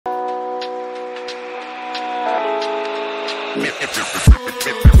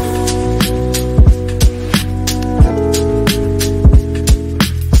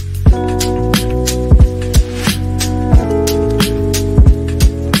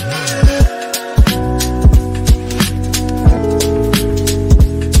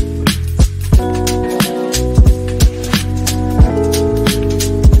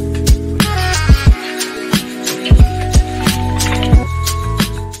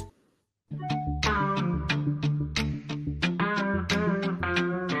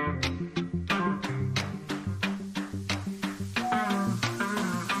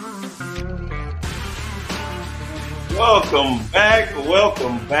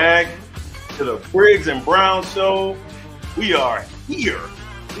Welcome back to the Briggs and Brown Show. We are here.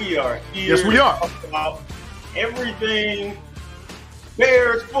 Yes, we are. To talk about everything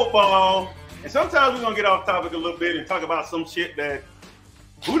Bears football. And sometimes we're going to get off topic a little bit and talk about some shit that,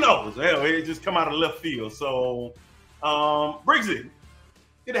 who knows? Hell, it just come out of left field. So, Briggsy,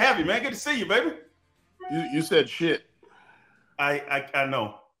 good to have you, man. Good to see you, baby. You said shit. I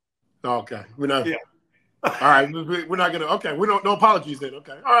know. Okay. We're not. Yeah. All right, we're not gonna. Okay, we don't. No apologies then.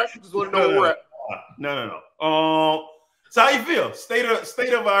 Okay, all right. Just want to know where we're at. No. So how you feel? State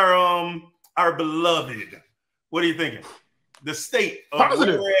of our beloved. What are you thinking? The state of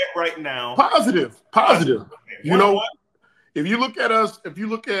positive. Where we're at right now. Positive. Okay. You know, if you look at us, if you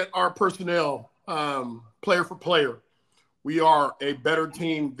look at our personnel, player for player, we are a better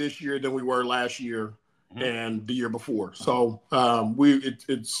team this year than we were last year and the year before. So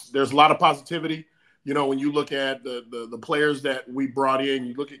there's a lot of positivity. You know, when you look at the players that we brought in,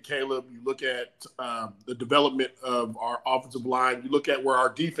 you look at Caleb, you look at the development of our offensive line, you look at where our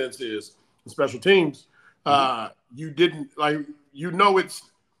defense is in special teams. You didn't we're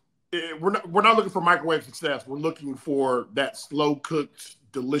not looking for microwave success. We're looking for that slow cooked,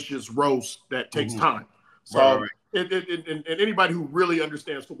 delicious roast that takes time. So, right. And anybody who really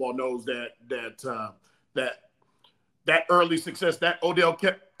understands football knows that early success, that Odell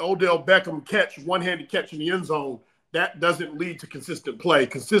Beckham catch, one-handed catch in the end zone, that doesn't lead to consistent play.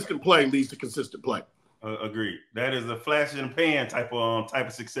 Consistent play leads to consistent play. Agreed. That is a flash in the pan type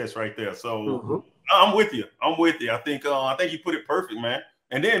of success right there. So I'm with you. I think you put it perfect, man.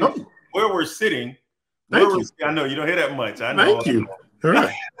 And then where we're sitting, I know you don't hear that much. I know. Thank you. All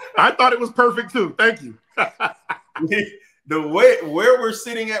right. I thought it was perfect too. Thank you. The way where we're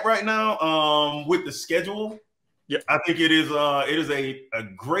sitting at right now, with the schedule. Yeah, I think it is a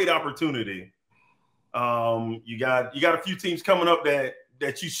great opportunity. You got a few teams coming up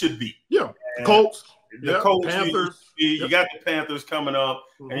that you should beat. Yeah, the Colts, the Colts, Panthers. You got the Panthers coming up,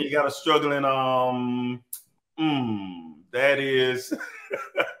 and you got a struggling. That is.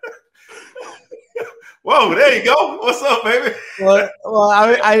 Whoa, there you go. What's up, baby? Well,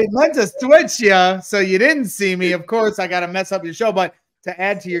 I meant to switch you, so you didn't see me. Of course, I got to mess up your show. But to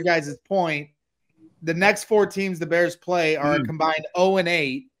add to your guys' point, the next 4 teams the Bears play are a combined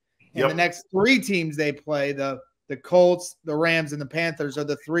 0-8. And the next 3 teams they play, the Colts, the Rams, and the Panthers, are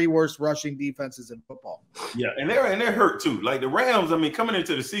the 3 worst rushing defenses in football. Yeah, and they're hurt too. Like the Rams, I mean, coming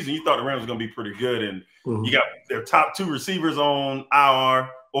into the season, you thought the Rams were going to be pretty good, and you got their top 2 receivers on IR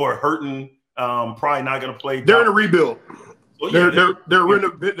or hurting. Probably not going to play. They're in a rebuild. Well, yeah, they've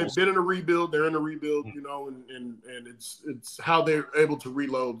been in a rebuild. They're in a rebuild, you know, and it's how they're able to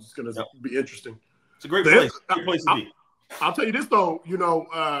reload is going to be interesting. It's a great place. Great place to be. I'll tell you this though, you know,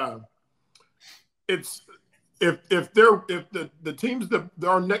 it's if the teams that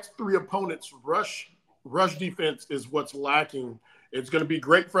our next 3 opponents rush defense is what's lacking. It's going to be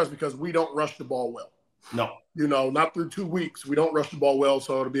great for us because we don't rush the ball well. No, you know, not through 2 weeks. We don't rush the ball well,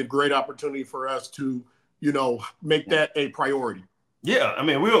 so it'll be a great opportunity for us to, you know, make that a priority. Yeah, I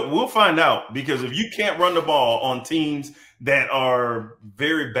mean, we'll find out, because if you can't run the ball on teams that are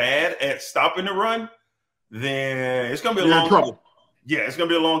very bad at stopping the run, then it's going to be in trouble. Yeah, it's going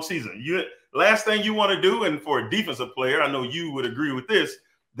to be a long season. Last thing you want to do, and for a defensive player, I know you would agree with this,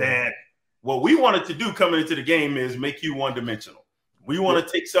 that what we wanted to do coming into the game is make you one-dimensional. We want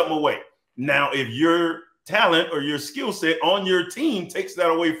to take something away. Now, if your talent or your skill set on your team takes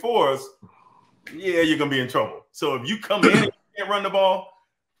that away for us, yeah, you're going to be in trouble. So if you come in and you can't run the ball,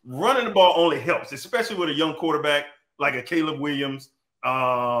 running the ball only helps, especially with a young quarterback like a Caleb Williams.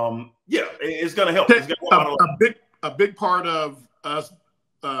 Yeah, it's going to help. It's gonna a big part of us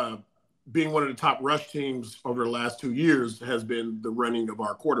being one of the top rush teams over the last 2 years has been the running of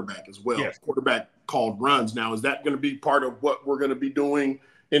our quarterback as well. Yes. Quarterback called runs. Now, is that going to be part of what we're going to be doing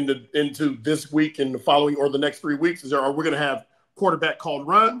into this week and the following or the next 3 weeks? Are we going to have quarterback called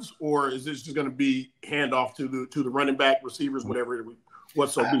runs, or is this just going to be handoff to the running back, receivers, whatever it be?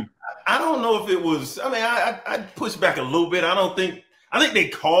 I don't know if it was. I mean, I'd push back a little bit. I think they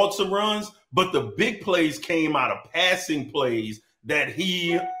called some runs, but the big plays came out of passing plays that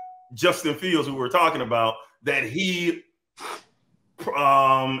Justin Fields, who we're talking about, that he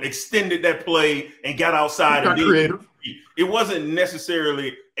extended that play and got outside. And creative. It wasn't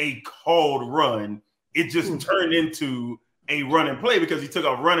necessarily a called run. It just turned into a running play because he took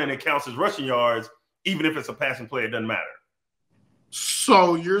off running and counts as rushing yards. Even if it's a passing play, it doesn't matter.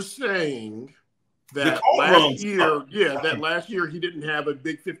 So you're saying that last year he didn't have a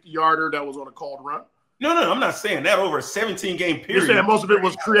big 50-yarder that was on a called run? No, I'm not saying that. Over a 17-game period. You're saying most of it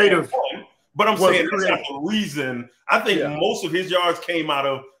was creative. But I'm saying that's not the reason. I think most of his yards came out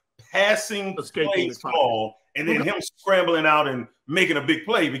of passing plays call and then him scrambling out and making a big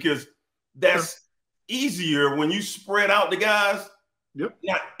play, because that's easier when you spread out the guys. Yep.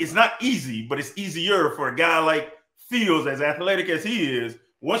 It's not easy, but it's easier for a guy like Fields, as athletic as he is.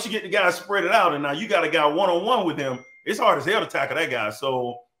 Once you get the guy spread it out and now you got a guy one-on-one with him, it's hard as hell to tackle that guy.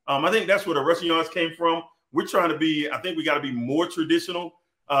 So I think that's where the rushing yards came from. We're trying to be – I think we got to be more traditional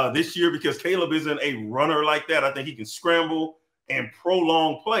this year because Caleb isn't a runner like that. I think he can scramble and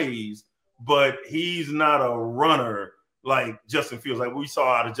prolong plays, but he's not a runner like Justin Fields, like we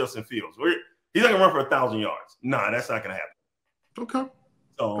saw out of Justin Fields. He's not going to run for 1,000 yards. Nah, that's not going to happen. Okay.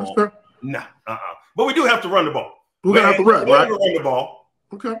 So, nah. But we do have to run the ball. We're going to have to run, right? Run the ball.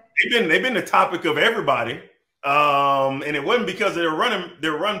 Okay. They've been the topic of everybody. And it wasn't because of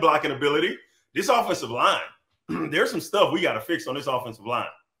their run blocking ability. This offensive line, there's some stuff we got to fix on this offensive line.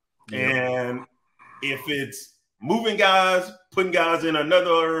 Yeah. And if it's moving guys, putting guys in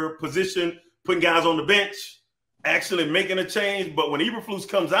another position, putting guys on the bench, actually making a change. But when Eberflus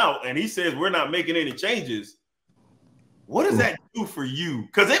comes out and he says we're not making any changes, what does that do for you?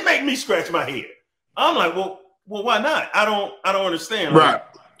 Because it make me scratch my head. I'm like, well, why not? I don't understand. Right.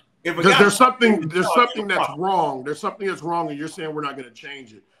 Because there's something that's wrong. There's something that's wrong, and you're saying we're not going to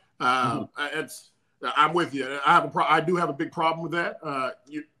change it. I'm with you. I do have a big problem with that.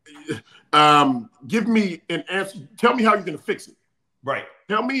 Give me an answer. Tell me how you're going to fix it. Right.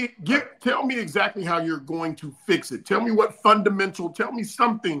 Tell me exactly how you're going to fix it. Tell me tell me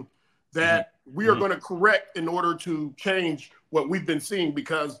something that we are going to correct in order to change what we've been seeing,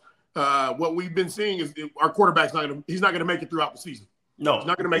 because what we've been seeing is our quarterback's he's not going to make it throughout the season. No, he's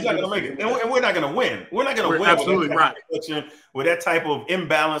not going to make it. And we're not going to win. We're not going to win. Absolutely right. With that type of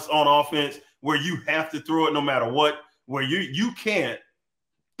imbalance on offense where you have to throw it no matter what, where you can't,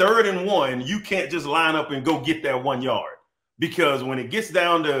 3rd and 1, you can't just line up and go get that 1 yard. Because when it gets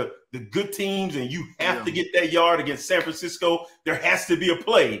down to the good teams and you have to get that yard against San Francisco, there has to be a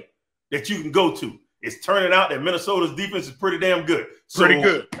play that you can go to. It's turning out that Minnesota's defense is pretty damn good. Pretty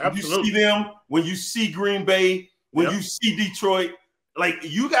good. Absolutely. You see them, when you see Green Bay, when you see Detroit, like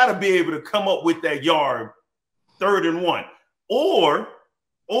you got to be able to come up with that yard 3rd and 1. Or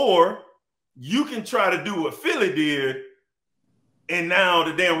you can try to do what Philly did, and now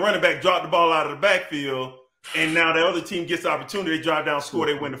the damn running back dropped the ball out of the backfield, and now the other team gets the opportunity, they drive down, score,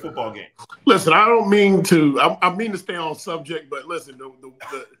 they win the football game. Listen, I don't mean to – I mean to stay on subject, but listen,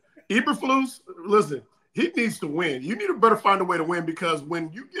 the Eberflus, listen, he needs to win. You need to better find a way to win, because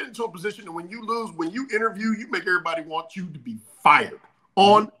when you get into a position and when you lose, when you interview, you make everybody want you to be fired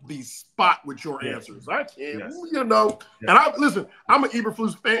on the spot with your answers. I can't, and I'm an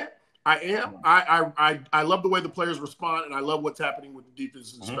Eberflus fan. I am. I love the way the players respond, and I love what's happening with the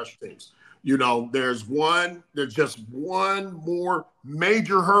defense and special teams. You know, there's just one more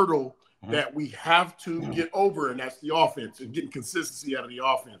major hurdle that we have to get over, and that's the offense and getting consistency out of the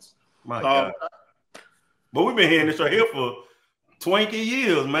offense. My God. But we've been hearing this right here for 20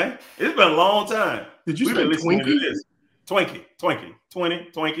 years, man. It's been a long time. Did you say Twinkie? Twinkie. 20.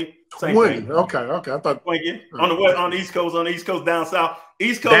 Same 20. thing. Okay. I thought Twinkie. On the East Coast, down south.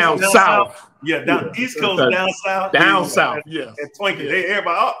 East Coast, down south. Yeah, East Coast, down south. Down south, yes. And Twinkie.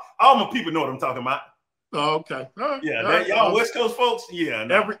 Everybody, all my people know what I'm talking about. Oh, okay. Y'all West Coast folks,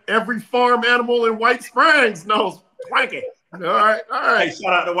 Every farm animal in White Springs knows Twinkie. All right. Hey,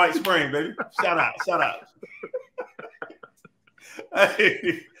 shout out to White Springs, baby. Shout out.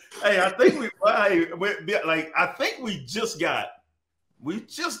 Hey, I think we just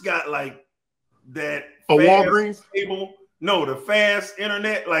got like that. A Walgreens cable. No, the fast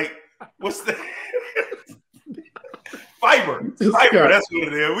internet. Like, what's that? Fiber. That's what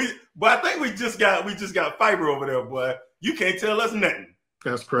it is. But I think we just got fiber over there, boy. You can't tell us nothing.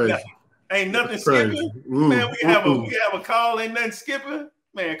 That's crazy. Ain't nothing skipping. Man, we have a call, ain't nothing skipping.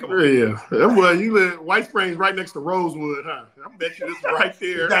 Man, come on. Yeah. Well, you live White Springs right next to Rosewood, huh? I bet you it's right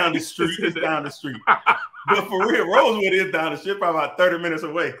there. Down the street. It's down the street. But for real, Rosewood is down the street, probably about 30 minutes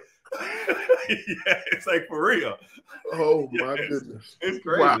away. Yeah, it's like for real. Oh my goodness, it's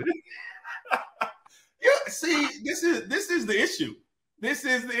crazy. Wow. Yeah, see, this is the issue. This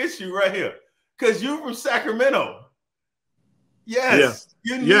is the issue right here. Because you're from Sacramento. Yes.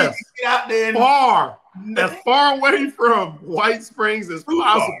 You need to get out there and as far away from White Springs as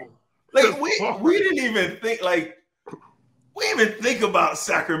possible. Like we didn't even think we didn't even think about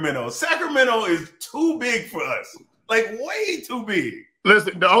Sacramento. Sacramento is too big for us. Like way too big.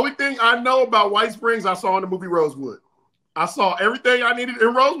 Listen, the only thing I know about White Springs I saw in the movie Rosewood. I saw everything I needed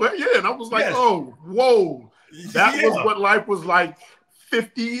in Rosewood. Yeah, and I was like, oh, whoa. That was what life was like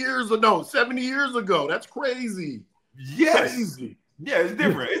 50 years ago, 70 years ago. That's crazy. Yes. Crazy. Yeah, it's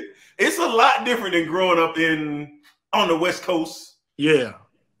different. It's a lot different than growing up on the West Coast. Yeah.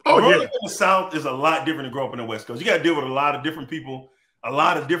 Growing up in the South is a lot different than growing up in the West Coast. You got to deal with a lot of different people, a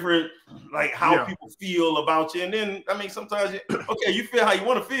lot of different, how people feel about you. And then, I mean, sometimes, you feel how you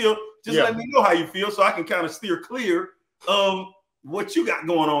want to feel. Just let me know how you feel so I can kind of steer clear of what you got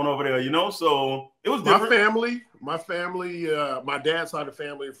going on over there, you know? So it was different. My family, my dad's side of the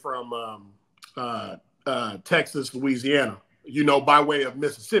family from Texas, Louisiana, by way of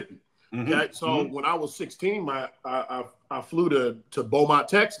Mississippi. Okay? So when I was 16, I flew to Beaumont,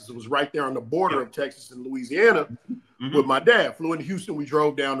 Texas. It was right there on the border of Texas and Louisiana with my dad. Flew into Houston. We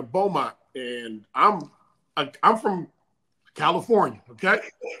drove down to Beaumont, and I'm from California. Okay,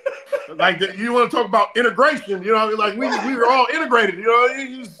 you want to talk about integration? We were all integrated.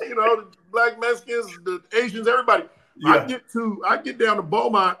 The Black Mexicans, the Asians, everybody. Yeah. I get down to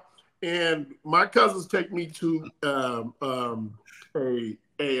Beaumont, and my cousins take me to a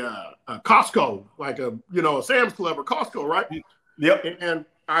Costco, like a Sam's Club or Costco, right? Yep. And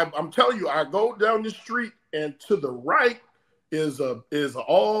I'm telling you, I go down the street, and to the right is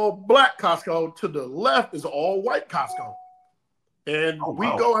all black Costco. To the left is all white Costco. And we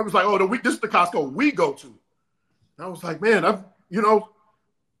go. I was like, this is the Costco we go to. And I was like, man,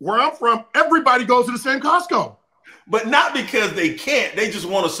 where I'm from, everybody goes to the same Costco. But not because they can't. They just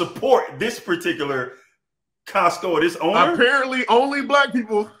want to support this particular Costco or this owner. Apparently, only black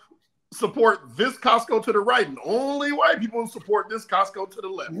people support this Costco to the right, and only white people support this Costco to the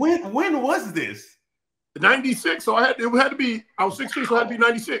left. When was this? 96. So it had to be. I was 16, so it had to be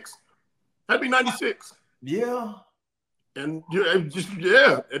 96. Had to be 96. Yeah. And and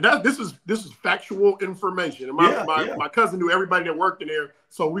this is factual information. And my cousin knew everybody that worked in there,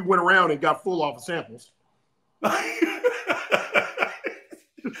 so we went around and got full off of samples.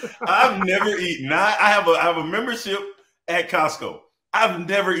 I've never eaten. I have a membership at Costco. I've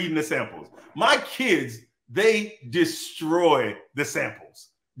never eaten the samples. My kids, they destroy the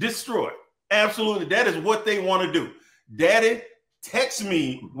samples. Destroy. Absolutely. That is what they want to do. Daddy, text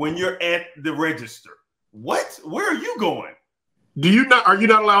me when you're at the register. What? Where are you going? Are you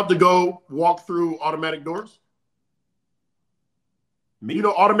not allowed to go walk through automatic doors? Me?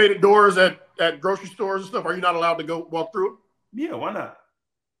 Automated doors at grocery stores and stuff. Are you not allowed to go walk through it? Yeah, why not?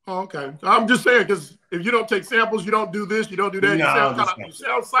 Oh, okay. I'm just saying, because if you don't take samples, you don't do this, you don't do that. You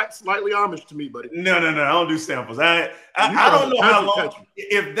sound slightly Amish to me, buddy. No. I don't do samples. I don't know how long.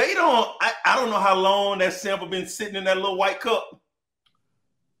 If they don't, I don't know how long that sample been sitting in that little white cup.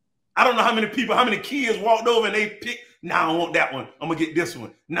 I don't know how many kids walked over and they picked. Nah, I want that one. I'm gonna get this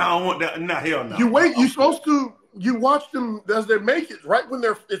one. Nah, I want that. Nah, hell no. You're supposed to. You watch them as they make it, right when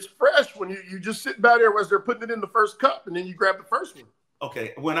it's fresh. When you just sit by there as they're putting it in the first cup, and then you grab the first one.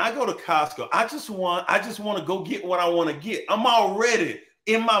 Okay, when I go to Costco, I just want to go get what I want to get. I'm already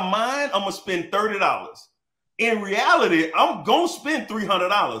in my mind. I'm gonna spend $30. In reality, I'm gonna spend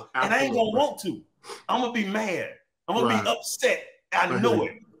 $300, and I ain't gonna want to. I'm gonna be mad. I'm gonna be upset. I know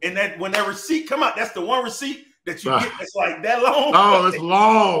it. And that when that receipt come out, that's the one receipt that you get that's like that long. Oh, it's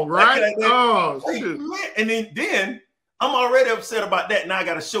long, right? Shit. And then I'm already upset about that. Now I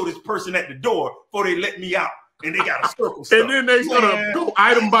got to show this person at the door before they let me out, and they got to circle stuff. And then they gonna go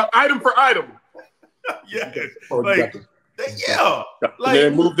item for item. Yeah, yeah.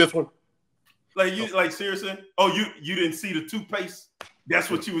 Like move this one. Like seriously? Oh, you didn't see the toothpaste?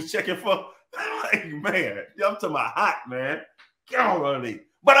 That's what you was checking for? Like, man, I'm talking about hot, man. Golly.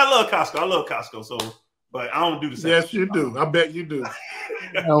 But I love Costco. So, but I don't do the same. Yes, you do. I bet you do.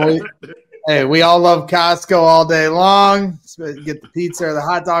 We all love Costco all day long. Get the pizza or the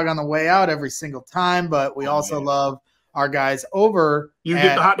hot dog on the way out every single time. But we also love our guys over. You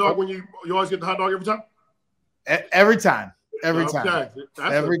get the hot dog when you always get the hot dog every time? Every time. Every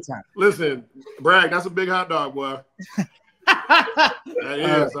time. Listen, Bragg, that's a big hot dog, boy.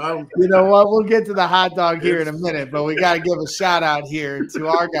 You know what? We'll get to the hot dog here in a minute, but we got to give a shout out here to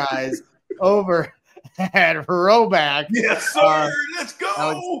our guys over at Roback. Yes, sir. Let's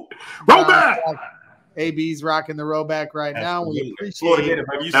go. Roback. AB's rocking the Roback right now. We appreciate it.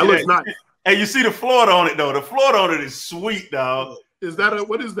 That looks nice. Hey, you see the Florida on it, though. The Florida on it is sweet, dog. Is that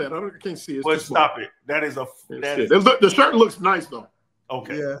what is that? I can't see it. Well, stop it. That is a. The shirt looks nice, though.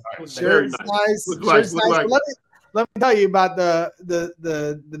 Okay. Yeah. Right. Shirt's nice. Shirt's nice. Let me tell you about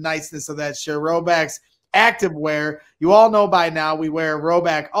the niceness of that shirt. Roback's activewear. You all know by now we wear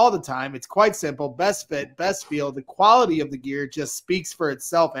Roback all the time. It's quite simple. Best fit, best feel. The quality of the gear just speaks for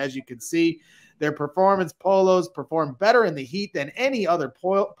itself, as you can see. Their performance polos perform better in the heat than any other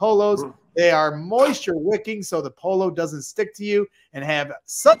polos. They are moisture wicking, so the polo doesn't stick to you and have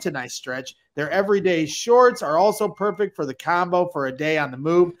such a nice stretch. Their everyday shorts are also perfect for the combo for a day on the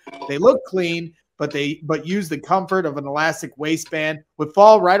move. They look clean, but use the comfort of an elastic waistband. With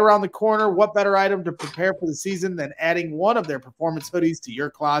fall right around the corner, what better item to prepare for the season than adding one of their performance hoodies to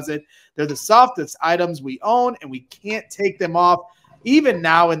your closet? They're the softest items we own, and we can't take them off, even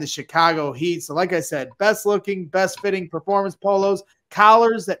now in the Chicago heat. So like I said, best looking, best fitting performance polos,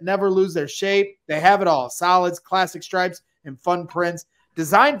 collars that never lose their shape. They have it all. Solids, classic stripes, and fun prints.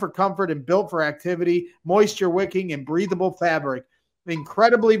 Designed for comfort and built for activity, moisture wicking and breathable fabric.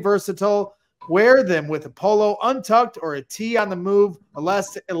 Incredibly versatile. Wear them with a polo untucked or a tee on the move.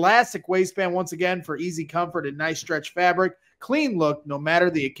 Elastic waistband once again for easy comfort and nice stretch fabric. Clean look no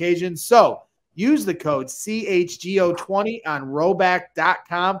matter the occasion. So use the code CHGO20 on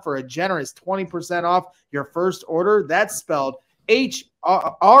Roback.com for a generous 20% off your first order. That's spelled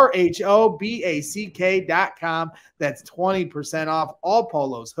RHOBACK.com. That's 20% off all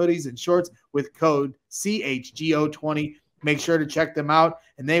polos, hoodies, and shorts with code CHGO20. Make sure to check them out,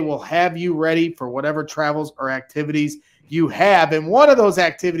 and they will have you ready for whatever travels or activities you have. And one of those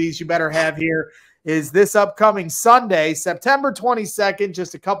activities you better have here is this upcoming Sunday, September 22nd,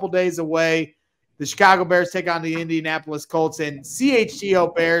 just a couple days away. The Chicago Bears take on the Indianapolis Colts, and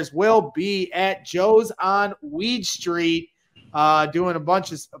CHGO Bears will be at Joe's on Weed Street doing a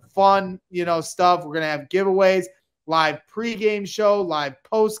bunch of fun, stuff. We're going to have giveaways, live pregame show, live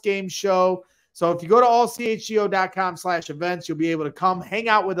postgame show. So if you go to allchgo.com/events, you'll be able to come hang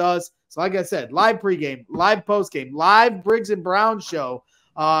out with us. So like I said, live pregame, live postgame, live Briggs and Brown show.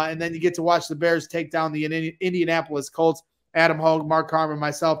 And then you get to watch the Bears take down the Indianapolis Colts. Adam Hogue, Mark Harmon,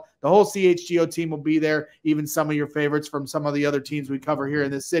 myself, the whole CHGO team will be there, even some of your favorites from some of the other teams we cover here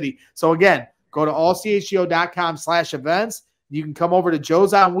in this city. So again, go to allchgo.com/events. You can come over to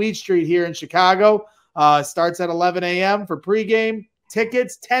Joe's on Weed Street here in Chicago. Starts at 11 a.m. for pregame.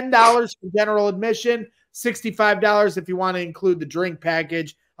 Tickets, $10 for general admission, $65 if you want to include the drink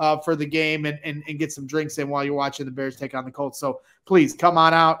package for the game and get some drinks in while you're watching the Bears take on the Colts. So please come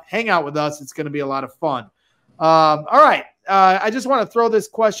on out, hang out with us. It's going to be a lot of fun. All right. I just want to throw this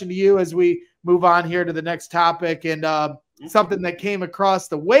question to you as we move on here to the next topic, and something that came across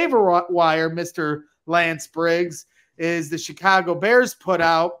the waiver wire, Mr. Lance Briggs, is the Chicago Bears put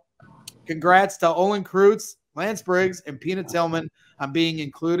out. Congrats to Olin Kreutz, Lance Briggs, and Peanut Tillman on being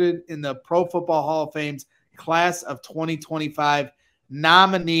included in the Pro Football Hall of Fame's class of 2025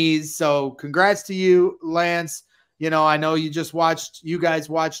 nominees. So congrats to you, Lance. I know you guys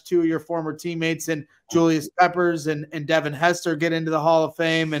watched two of your former teammates and Julius Peppers and Devin Hester get into the Hall of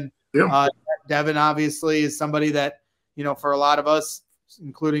Fame. And Devin obviously is somebody that, for a lot of us,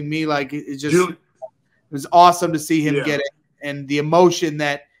 including me, it was awesome to see him get it, and the emotion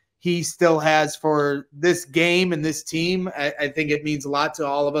that he still has for this game and this team. I think it means a lot to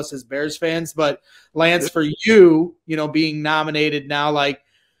all of us as Bears fans. But Lance, for you, being nominated now,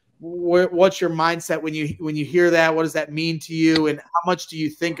 what's your mindset when you hear that? What does that mean to you, and how much do you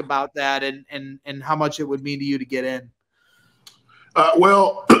think about that, and how much it would mean to you to get in?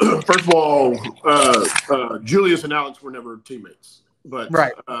 Well, first of all, Julius and Alex were never teammates, but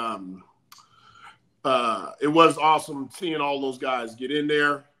right. It was awesome seeing all those guys get in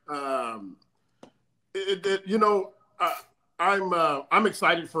there. I'm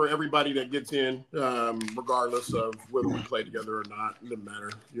excited for everybody that gets in, regardless of whether we play together or not. It doesn't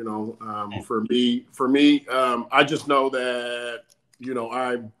matter, For me, I just know that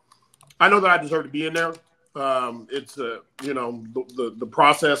I know that I deserve to be in there. It's the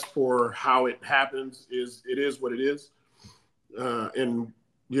process for how it happens is what it is, and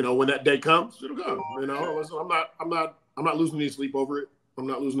when that day comes, it'll go. I'm not losing any sleep over it. I'm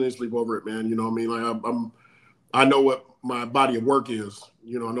not losing any sleep over it, man. I know what my body of work is. I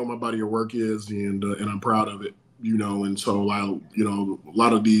know my body of work is, and I'm proud of it. And so a lot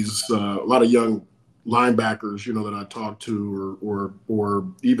of these, a lot of young linebackers, that I talk to, or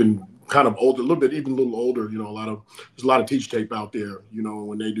even kind of older, a little older. There's a lot of teach tape out there.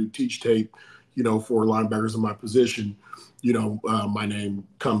 When they do teach tape, for linebackers in my position, my name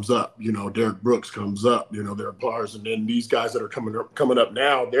comes up. Derek Brooks comes up. There are players, and then these guys that are coming up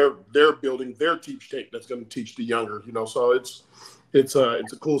now, they're building their teach tape that's going to teach the younger. So it's a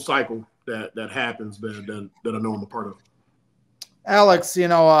cool cycle that happens that I know I'm a part of. Alex,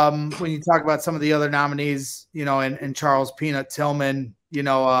 when you talk about some of the other nominees, and Charles Peanut Tillman,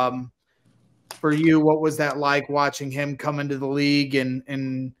 for you, what was that like watching him come into the league and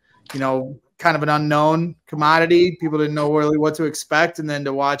kind of an unknown commodity? People didn't know really what to expect, and then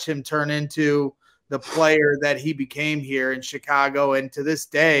to watch him turn into the player that he became here in Chicago. And to this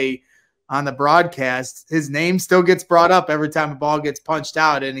day on the broadcast, his name still gets brought up every time a ball gets punched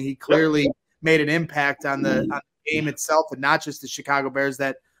out, and he clearly made an impact on the game itself, and not just the Chicago Bears,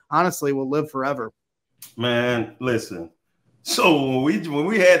 that honestly will live forever. Man, listen. So when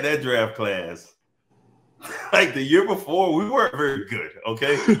we had that draft class, like the year before, we weren't very good.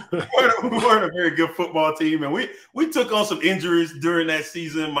 Okay, we weren't a very good football team, and we took on some injuries during that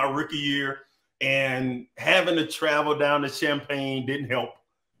season, my rookie year, and having to travel down to Champaign didn't help.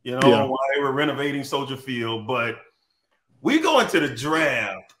 While they were renovating Soldier Field, but we go into the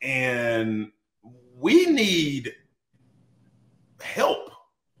draft and we need help.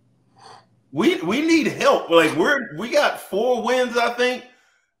 We need help. Like we got 4 wins, I think,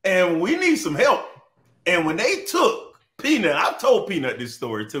 and we need some help. And when they took Peanut, I've told Peanut this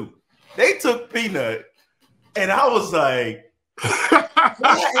story too. They took Peanut, and I was like,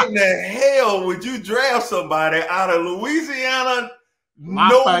 why in the hell would you draft somebody out of Louisiana?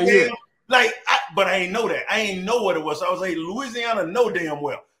 No damn, but I ain't know that. I ain't know what it was. So I was like, Louisiana, no damn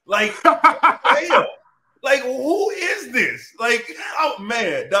well. Like, damn. Like, who is this? Like, oh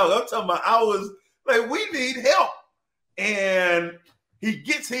man, dog. I'm talking about. I was like, we need help. And he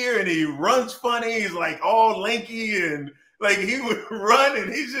gets here and he runs funny. He's like all lanky and like he would run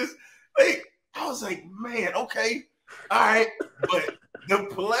and he's just like, I was like, man, okay, all right. But the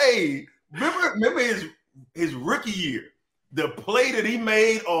play, remember his rookie year. The play that he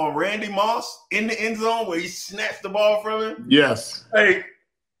made on Randy Moss in the end zone where he snatched the ball from him. Yes. Like,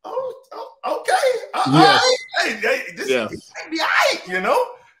 okay. Yes. Hey, this is be all right,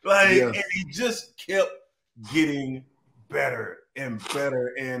 Like, and he just kept getting better and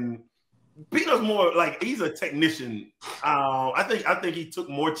better. And Peter's more like he's a technician. I think he took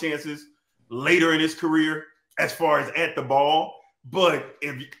more chances later in his career as far as at the ball. But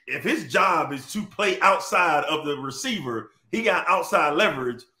if his job is to play outside of the receiver, he got outside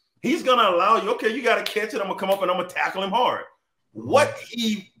leverage. He's gonna allow you. Okay, you got to catch it. I'm gonna come up and I'm gonna tackle him hard. What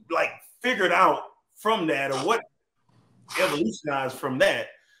he figured out from that, or what evolutionized from that,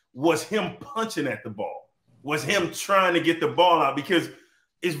 was him punching at the ball. Was him trying to get the ball out, because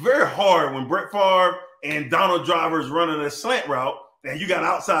it's very hard when Brett Favre and Donald Driver is running a slant route and you got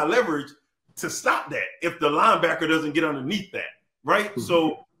outside leverage to stop that if the linebacker doesn't get underneath that. Right.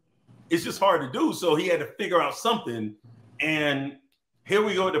 So it's just hard to do. So he had to figure out something. And here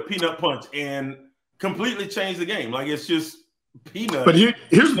we go with the peanut punch and completely change the game. Like, it's just Peanut. But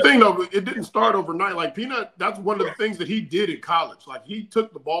here's the thing, though. It didn't start overnight. Like, Peanut, that's one of the things that he did in college. Like, he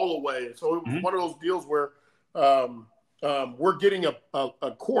took the ball away. So it was one of those deals where we're getting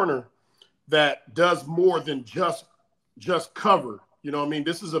a corner that does more than just cover. You know what I mean?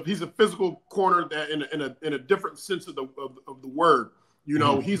 He's a physical corner that in a different sense of the word.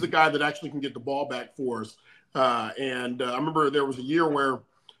 He's the guy that actually can get the ball back for us. And I remember there was a year where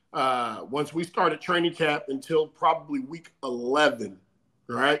once we started training camp until probably week 11,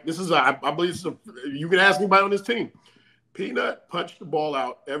 right? This is I believe you can ask anybody on this team. Peanut punched the ball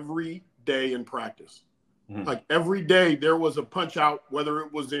out every day in practice. Like, every day there was a punch out, whether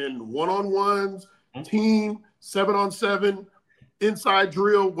it was in one-on-ones, team, 7-on-7, inside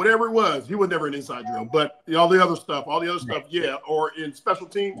drill, whatever it was. He was never an inside drill, but all the other stuff, yeah. Or in special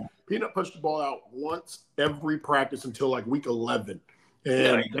teams, Peanut punched the ball out once every practice until like week 11.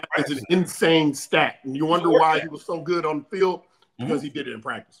 And that is an insane stat. And you wonder why he was so good on the field, because he did it in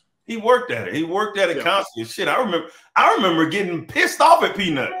practice. He worked at it. He worked at it constantly. Shit, I remember getting pissed off at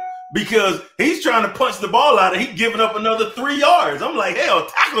Peanut because he's trying to punch the ball out and he's giving up another 3 yards. I'm like, hell,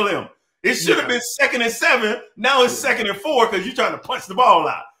 tackle him. It should have been 2nd and 7. Now it's 2nd and 4 because you're trying to punch the ball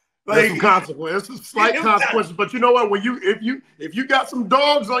out. Like, there's some consequences. There's some slight consequences. But you know what? When if you got some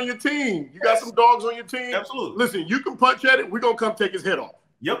dogs on your team, Absolutely. Listen, you can punch at it. We're gonna come take his head off.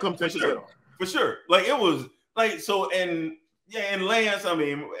 Yep, come take his head off. For sure. Like, it was like, so, and Lance,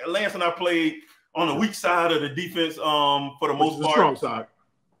 Lance and I played on the weak side of the defense for the most part. Strong side.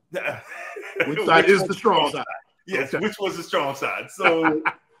 Which side is the strong side? Yes, which was the strong side. So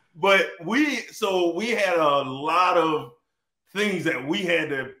but we had a lot of things that we had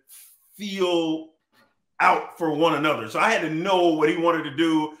to feel out for one another. So I had to know what he wanted to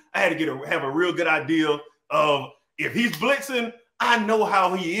do. I had to have a real good idea of if he's blitzing, I know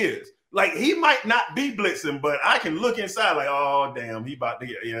how he is. Like, he might not be blitzing, but I can look inside like, oh, damn, he about to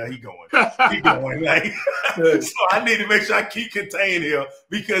get, yeah, he going. He going. Like, so I need to make sure I keep contained here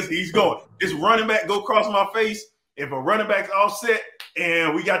because he's going. This running back go across my face. If a running back's offset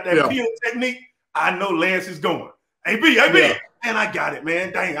and we got that peel technique, I know Lance is going. Hey, B, man, I got it,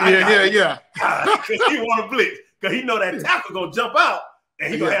 man. Dang, I got it. Because he want to blitz. Because he know that tackle going to jump out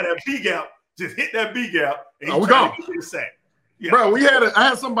and he going to have that B gap. Just hit that B gap and he trying to get the sack. Yeah. Bro, I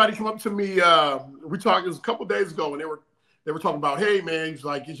had somebody come up to me. We talked, it was a couple days ago, and they were talking about, hey man, he's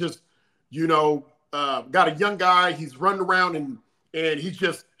like, he's just, got a young guy, he's running around and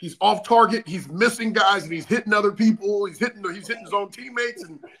he's off target, he's missing guys, and he's hitting other people, he's hitting his own teammates,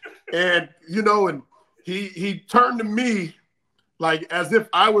 and he turned to me like as if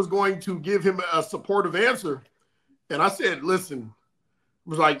I was going to give him a supportive answer, and I said, listen, it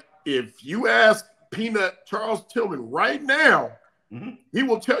was like, if you ask Peanut Charles Tillman right now, he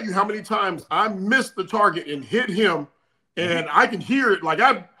will tell you how many times I missed the target and hit him, and I can hear it. Like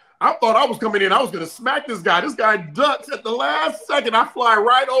I thought I was coming in, I was going to smack this guy. This guy ducks at the last second. I fly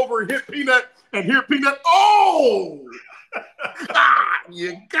right over and hit Peanut and hear Peanut. Oh, God,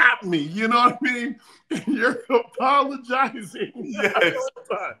 you got me. You know what I mean? You're apologizing. Yes.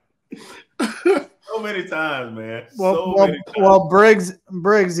 So many times, man. Well,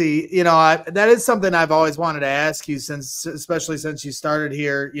 Briggsy, that is something I've always wanted to ask you especially since you started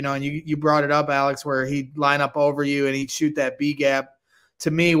here, and you brought it up, Alex, where he'd line up over you and he'd shoot that B gap.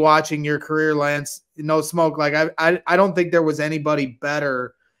 To me, watching your career, Lance, no smoke. Like I don't think there was anybody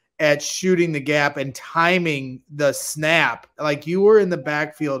better at shooting the gap and timing the snap. Like, you were in the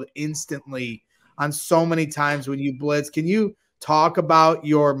backfield instantly on so many times when you blitz. Can you talk about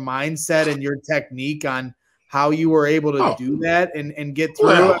your mindset and your technique on how you were able to do that and get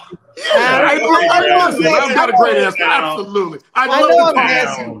through it? I've got a great answer. Absolutely. I love to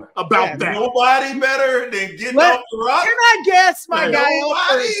talk about that. Nobody better than getting off the rock. Can I guess, my guy?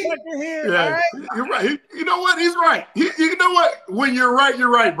 Yeah, you're right. You know what? He's right. You know what? When you're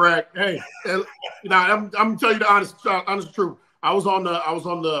right, Brad. Hey, I'm telling you the honest truth. I was on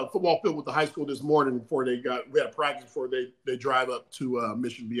the football field with the high school this morning before we had a practice before they drive up to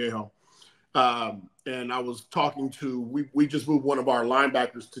Mission Viejo. And I was talking to, we just moved one of our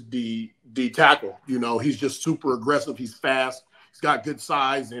linebackers to D tackle. He's just super aggressive. He's fast. He's got good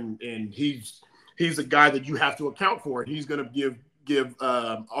size, and he's a guy that you have to account for. He's going to give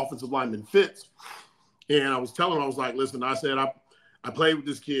offensive linemen fits. And I was telling him, I was like, listen, I said, I played with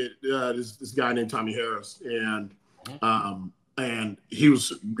this kid, this guy named Tommy Harris, and he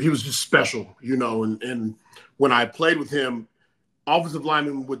was just special, and when I played with him, offensive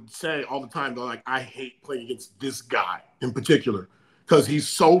linemen would say all the time, they're like, I hate playing against this guy in particular because he's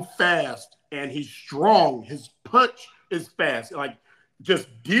so fast and he's strong. His punch is fast. Like, just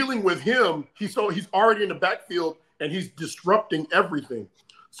dealing with him, he's already in the backfield and he's disrupting everything.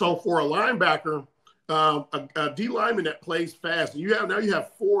 So for a linebacker, a D lineman that plays fast, and you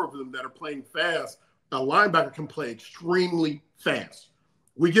have 4 of them that are playing fast, a linebacker can play extremely fast.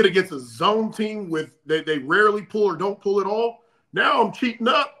 We get against a zone team with they rarely pull or don't pull at all. Now I'm cheating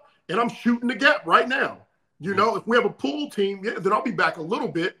up and I'm shooting the gap right now. If we have a pull team, then I'll be back a little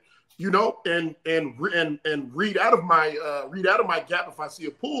bit, and read out of my gap if I see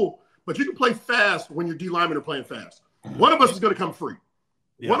a pull. But you can play fast when your D linemen are playing fast. One of us is going to come free.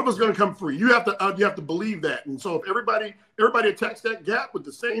 One of us is going to come free. You have to believe that. And so if everybody attacks that gap with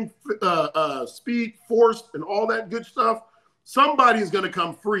the same speed, force, and all that good stuff, somebody is going to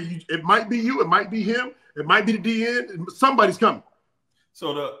come free. It might be you. It might be him. It might be the DN. Somebody's coming.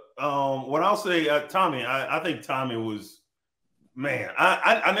 So what I'll say, Tommy, I think Tommy was, man.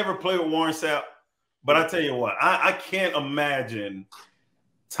 I never played with Warren Sapp, but I tell you what, I can't imagine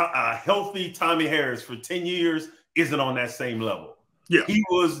a healthy Tommy Harris for 10 years isn't on that same level. Yeah, he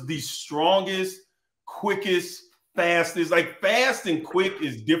was the strongest, quickest, fastest. Like, fast and quick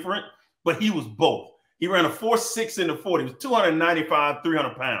is different, but he was both. He ran a 4.6 in the 40. He was 295,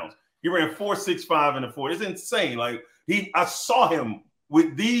 300 pounds. He ran 4.65 in the 40. It's insane. Like, I saw him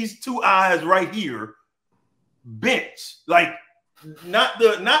with these 2 eyes right here, bench, like not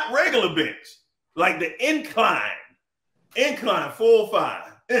regular bench, like the incline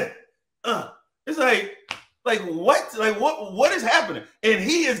 405. It's like what is happening? And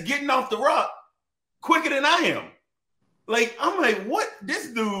he is getting off the rock quicker than I am. Like, I'm like, what? This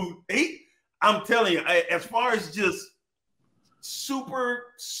dude, I'm telling you, as far as just super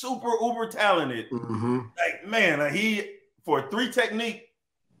uber talented, like, man, he for a 3 technique,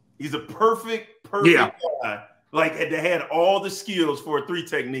 He's a perfect guy. Like, they had all the skills for a 3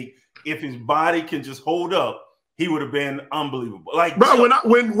 technique. If his body can just hold up, he would have been unbelievable. Like, bro,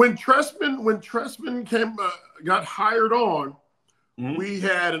 when Trestman came got hired on, we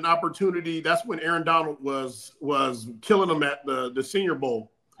had an opportunity. That's when Aaron Donald was killing them at the Senior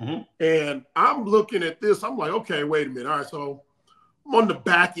Bowl. And I'm looking at this. I'm like, okay, wait a minute. All right, so I'm on the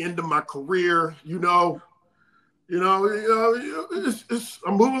back end of my career. I'm moving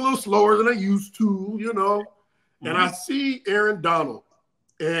a little slower than I used to. And I see Aaron Donald,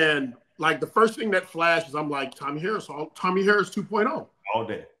 and like the first thing that flashes, I'm like, Tommy Harris 2.0 all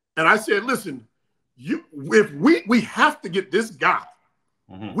day. And I said, listen, if we have to get this guy.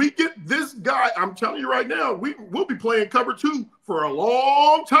 We get this guy, I'm telling you right now, we'll be playing cover 2 for a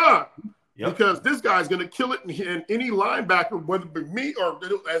long time because this guy's going to kill it. And any linebacker, whether it be me or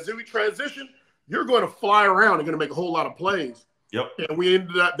as we transition, you're going to fly around and going to make a whole lot of plays. And we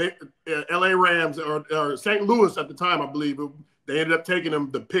ended up, LA Rams or St. Louis at the time, I believe, they ended up taking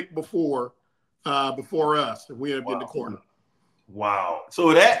him the pick before us, and we ended up getting the corner. Wow.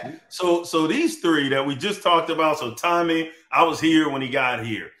 So these 3 that we just talked about. So Tommy, I was here when he got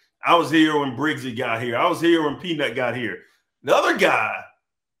here. I was here when Briggs got here. I was here when Peanut got here. The other guy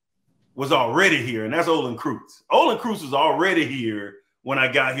was already here, and that's Olin Cruz. Olin Cruz was already here when I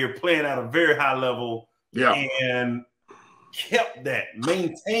got here, playing at a very high level, and kept that,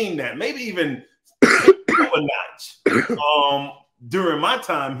 maintained that, maybe even a notch during my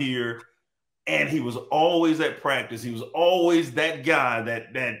time here. And he was always at practice. He was always that guy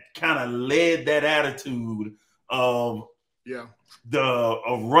that kind of led that attitude of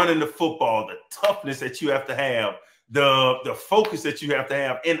running the football, the toughness that you have to have, the focus that you have to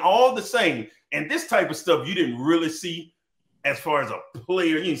have, and all the same. And this type of stuff you didn't really see as far as a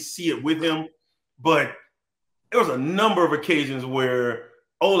player. You didn't see it with him, but there was a number of occasions where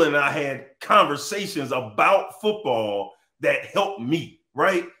Olin and I had conversations about football that helped me.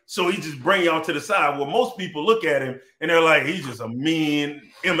 Right. So he just bring y'all to the side. Well, most people look at him and they're like, he's just a mean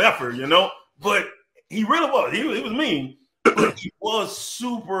MFer, but he really was. He was mean, but he was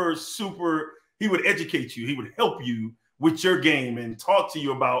super, super. He would educate you. He would help you with your game and talk to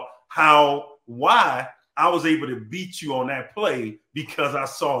you about why I was able to beat you on that play because I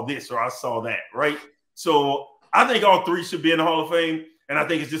saw this or I saw that. Right. So I think all 3 should be in the Hall of Fame. And I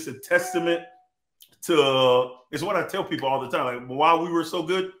think it's just a testament to, it's what I tell people all the time. Like, why we were so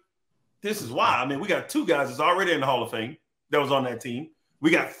good, this is why. I mean, we got 2 guys that's already in the Hall of Fame that was on that team. We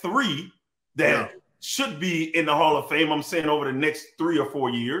got 3 that should be in the Hall of Fame, I'm saying, over the next 3 or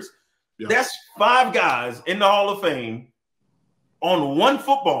 4 years. That's 5 guys in the Hall of Fame on one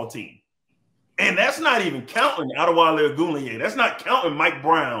football team. And that's not even counting Adewale Ogunleye. That's not counting Mike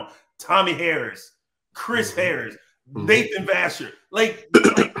Brown, Tommy Harris, Chris Harris, Nathan Vasher. Like,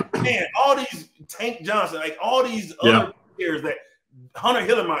 man, all these Tank Johnson, like all these other players that Hunter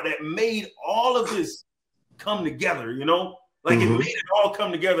Hillenmeyer that made all of this come together, like it made it all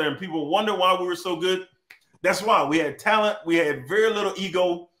come together, and people wonder why we were so good. That's why we had talent. We had very little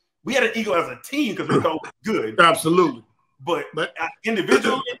ego. We had an ego as a team because we thought we were good. Absolutely. But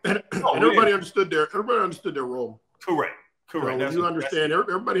individually, everybody understood their role. Correct. You understand,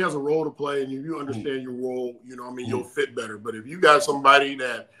 everybody has a role to play, and if you understand your role, you'll fit better. But if you got somebody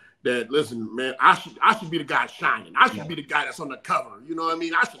that listen, man, I should be the guy shining. I should be the guy that's on the cover. You know what I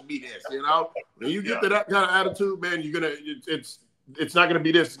mean? I should be this. When you get to that kind of attitude, man, it's not gonna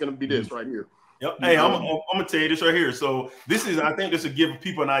be this. It's gonna be this right here. Yep. Hey, I'm gonna tell you this right here. So I think this will give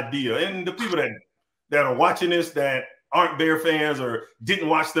people an idea, and the people that are watching this that aren't Bear fans or didn't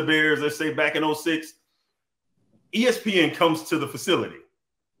watch the Bears, let's say back in 06. ESPN comes to the facility.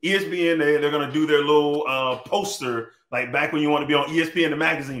 ESPN, they're going to do their little poster, like back when you want to be on ESPN, the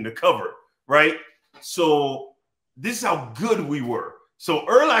magazine, the cover, right? So this is how good we were. So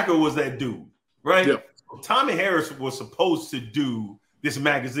Urlacher was that dude, right? Yeah. So Tommy Harris was supposed to do this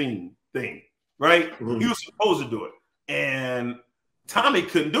magazine thing, right? He was supposed to do it. And Tommy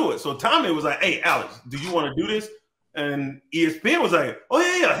couldn't do it. So Tommy was like, hey, Alex, do you want to do this? And ESPN was like, oh,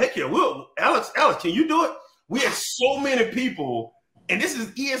 yeah, heck yeah. Alex, can you do it? We had so many people, and this is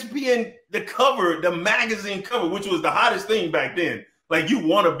ESPN, the cover, the magazine cover, which was the hottest thing back then. Like, you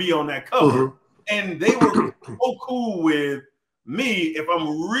want to be on that cover. And they were so cool with me. If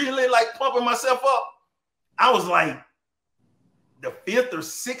I'm really, like, pumping myself up, I was like the 5th or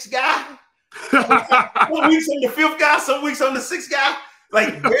 6th guy. Some weeks I'm the 5th guy, some weeks I'm the 6th guy.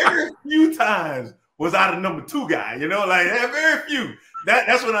 Like, very few times was I the number 2 guy, like, very few.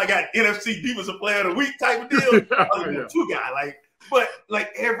 That's when I got NFC Defensive Player of the Week type of deal. I was a 2 guy, but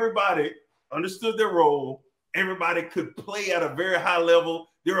everybody understood their role. everybody could play at a very high level.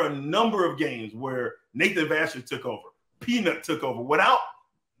 There are a number of games where Nathan Vasher took over, Peanut took over. Without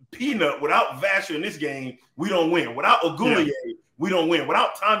Vasher in this game, we don't win. Without Ogulier, we don't win.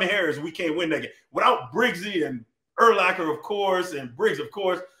 Without Tommy Harris, we can't win that game. Without Briggsy and Urlacher, of course, and Briggs, of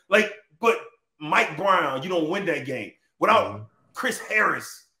course. But Mike Brown, you don't win that game. Without Chris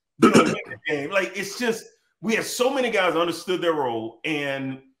Harris, you don't win that game. It's just, we had so many guys understood their role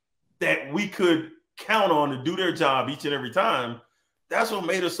and that we could count on to do their job each and every time. That's what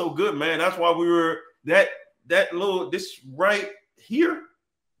made us so good, man. That's why we were this right here,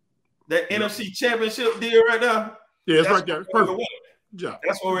 that NFC Championship deal right now. Yeah, it's right there. It's perfect. Good job.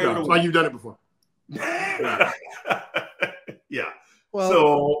 That's what we're able to win. Like you've done it before. Yeah.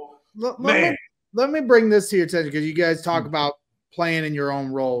 Well, let me bring this to your attention, because you guys talk about playing in your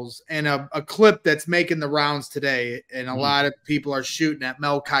own roles, and a clip that's making the rounds today, and a lot of people are shooting at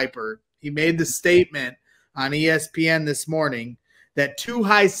Mel Kiper. He made the statement on ESPN this morning that 2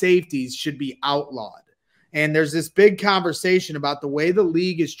 high safeties should be outlawed. And there's this big conversation about the way the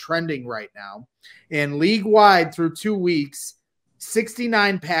league is trending right now. And league-wide through 2 weeks,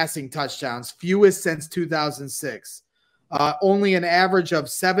 69 passing touchdowns, fewest since 2006. Only an average of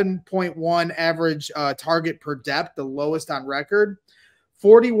 7.1 average target per depth, the lowest on record.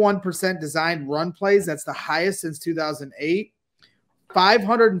 41% designed run plays, that's the highest since 2008.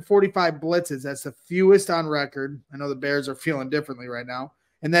 545 blitzes, that's the fewest on record. I know the Bears are feeling differently right now.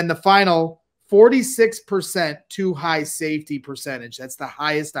 And then the final 46% too high safety percentage. That's the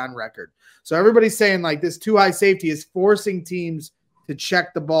highest on record. So everybody's saying this too high safety is forcing teams to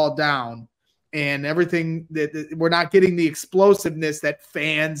check the ball down, and everything that we're not getting the explosiveness that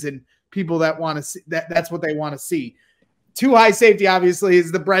fans and people that want to see, that's what they want to see. Too high safety obviously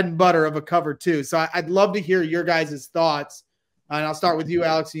is the bread and butter of a cover 2. So I'd love to hear your guys' thoughts. And I'll start with you,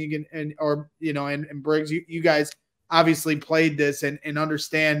 Alex, and you can, and Briggs. You guys obviously played this and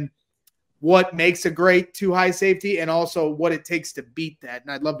understand what makes a great too high safety, and also what it takes to beat that.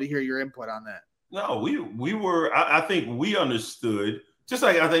 And I'd love to hear your input on that. No, we were. I think we understood, just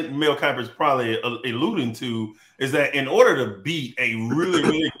like I think Mel Kiper is probably alluding to, is that in order to beat a really,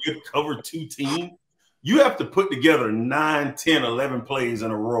 really good cover 2 team, you have to put together 9, 10, 11 plays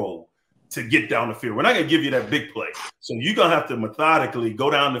in a row to get down the field. We're not going to give you that big play. So you're going to have to methodically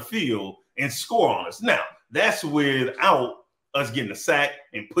go down the field and score on us. Now, that's without us getting a sack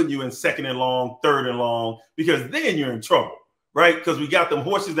and putting you in 2nd and long, 3rd and long, because then you're in trouble, right? Because we got them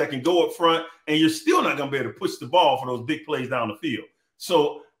horses that can go up front, and you're still not going to be able to push the ball for those big plays down the field.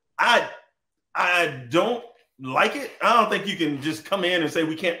 So I don't like it. I don't think you can just come in and say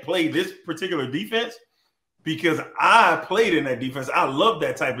we can't play this particular defense, because I played in that defense. I love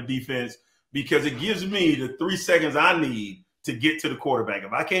that type of defense because it gives me the 3 seconds I need to get to the quarterback.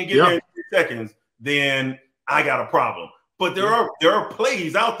 If I can't get there in 3 seconds, then I got a problem. But there are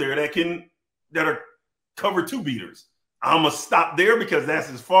plays out there that are cover 2 beaters. I'm gonna stop there because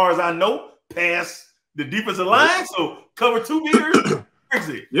that's as far as I know past the defensive line. So cover 2 beaters,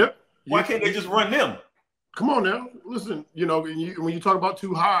 crazy. Yep. Why can't they just run them? Come on now. Listen, when you talk about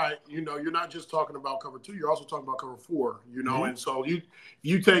too high, you're not just talking about cover 2, you're also talking about cover 4, and so you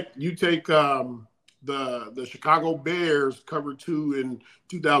take the Chicago Bears cover 2 in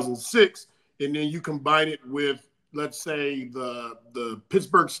 2006, and then you combine it with, let's say, the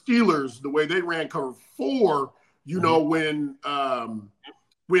Pittsburgh Steelers, the way they ran cover 4,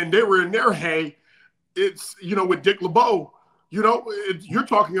 when they were in their hay, it's, with Dick LeBeau, you're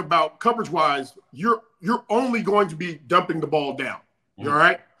talking about coverage-wise, you're only going to be dumping the ball down. All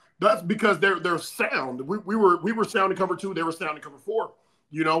right? That's because they're sound. We were sound in cover 2, they were sound in cover 4,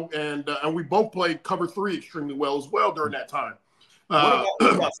 and we both played cover 3 extremely well as well during that time. What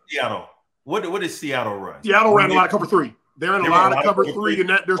about Seattle? What did Seattle run? Seattle ran a lot of cover 3. They ran a lot of cover 3, and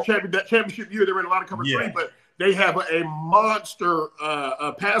that championship year they ran a lot of cover 3, but they have a monster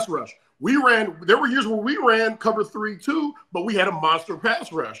pass rush. There were years where we ran cover 3 too, but we had a monster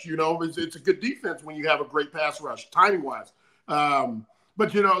pass rush. It's a good defense when you have a great pass rush, timing wise.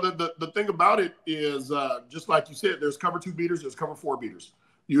 But the thing about it is, just like you said, there's cover 2 beaters, there's cover 4 beaters.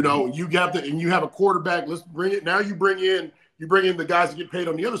 You have a quarterback. Let's bring it now. You bring in the guys that get paid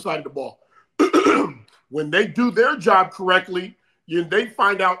on the other side of the ball. When they do their job correctly, they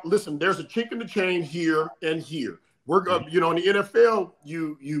find out, listen, there's a chink in the chain here and here. We're in the NFL,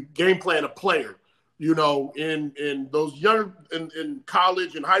 you game plan a player. In those young in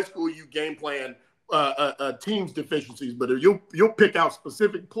college and high school, you game plan a team's deficiencies. But you'll pick out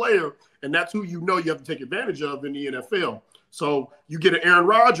specific player, and that's who you have to take advantage of in the NFL. So you get an Aaron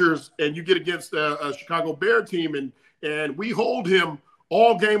Rodgers, and you get against a Chicago Bear team, and we hold him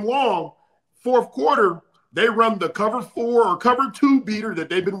all game long. Fourth quarter, they run the cover 4 or cover 2 beater that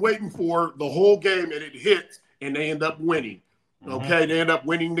they've been waiting for the whole game, and it hits, and they end up winning. Okay, they end up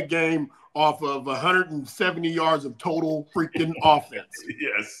winning the game off of 170 yards of total freaking offense.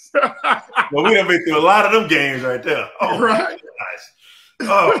 Yes. Well, we have been through a lot of them games right there. Oh, right. Gosh.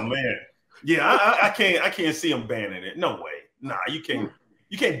 Oh man. Yeah, I can't see them banning it. No way. Nah, you can't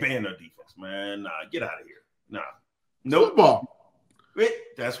ban no defense, man. Nah, get out of here. Nah. No Football.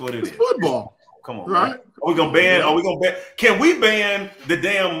 That's what it is. Football. Come on, right? Man. Are we gonna ban? Can we ban the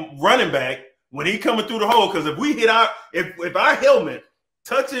damn running back when he coming through the hole? Because if we hit if our helmet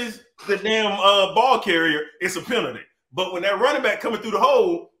touches the damn ball carrier, it's a penalty. But when that running back coming through the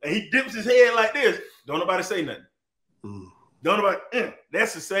hole and he dips his head like this, don't nobody say nothing. Don't nobody.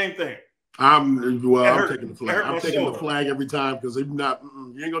 That's the same thing. I'm taking the flag. I'm taking the flag every time because if not,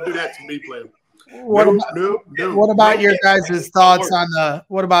 you ain't gonna do that to me, player. What about your guys' thoughts on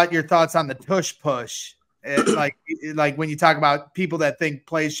the tush push? Like when you talk about people that think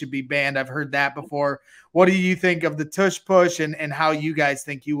plays should be banned, I've heard that before. What do you think of the tush push and how you guys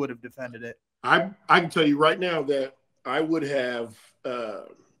think you would have defended it? I can tell you right now that I would have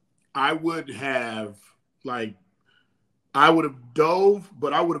dove,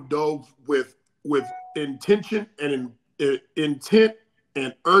 but I would have dove with intention and intent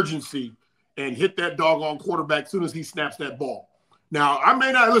and urgency and hit that doggone quarterback as soon as he snaps that ball. Now,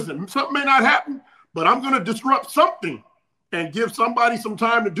 something may not happen, but I'm going to disrupt something and give somebody some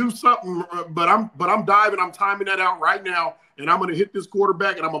time to do something. But I'm diving, I'm timing that out right now, and I'm going to hit this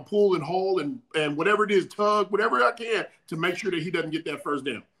quarterback, and I'm going to pull and hold and whatever it is, tug, whatever I can to make sure that he doesn't get that first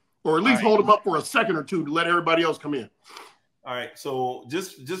down. Or at least hold him up for a second or two to let everybody else come in. All right. So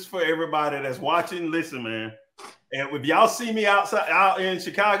just for everybody that's watching, listen, man. And if y'all see me out in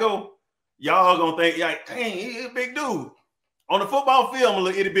Chicago, y'all gonna think, like, dang, he's a big dude. On the football field, I'm a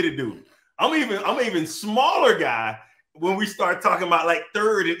little itty bitty dude. I'm even smaller guy when we start talking about like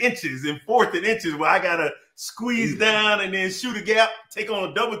 3rd and inches and 4th and inches where I gotta squeeze down and then shoot a gap, take on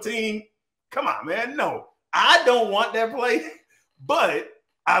a double team. Come on, man. No, I don't want that play, but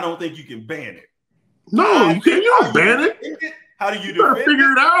I don't think you can ban it. No, you can't. You don't ban it. How do you defend it?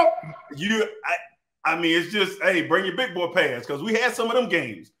 Figure it out. I mean, it's just, hey, bring your big boy pass because we had some of them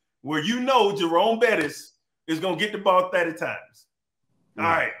games where Jerome Bettis is going to get the ball 30 times. All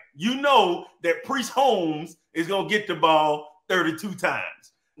right. You know that Priest Holmes is going to get the ball 32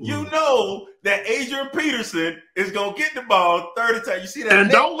 times. You know that Adrian Peterson is going to get the ball 30 times. You see that? And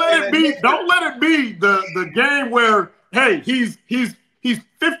don't let it be the game where, hey, he's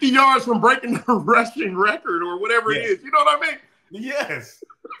 50 yards from breaking the rushing record or whatever it is. You know what I mean? Yes.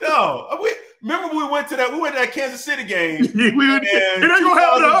 No. Remember we went to that Kansas City game. It ain't gonna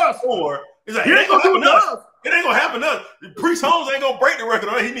happen to us. It's like, it ain't gonna happen to us. It ain't gonna happen to us. Priest Holmes ain't gonna break the record.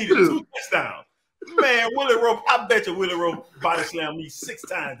 He needed 2 touchdowns. Man, Willie Rowe, I bet you Willie Rowe body slammed me 6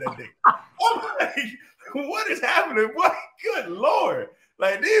 times that day. I'm like, what is happening? What? Good Lord.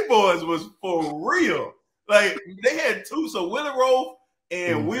 Like, these boys was for real. Like, they had 2. So Willie Rowe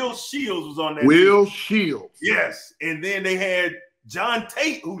and Will Shields was on that team. Shields. Yes. And then they had John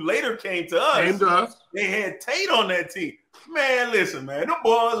Tate, who later came to us. They had Tate on that team. Man, listen, man. Them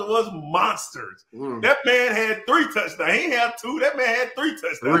boys was monsters. That man had 3 touchdowns. He ain't had 2. That man had 3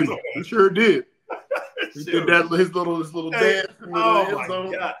 touchdowns. He sure did. He did that his little dance. Oh,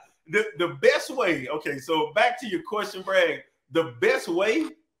 my God. The best way, okay, so back to your question, Bragg. The best way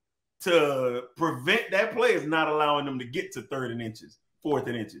to prevent that play is not allowing them to get to 3rd and inches. 4th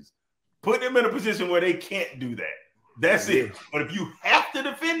and inches. Put them in a position where they can't do that. That's it. But if you have to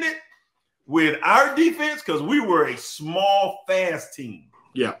defend it with our defense, because we were a small, fast team,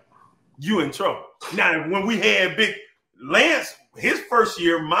 you in trouble. Now, when we had big Lance, his first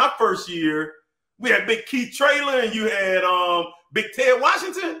year, my first year, we had big Keith Traylor and you had big Ted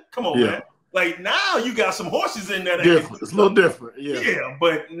Washington. Come on, man. Like, now you got some horses in there. It's a little different. Yeah,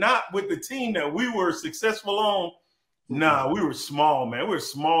 but not with the team that we were successful on. Nah, we were small, man. We were a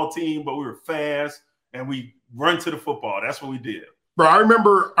small team, but we were fast and we run to the football. That's what we did. Bro, I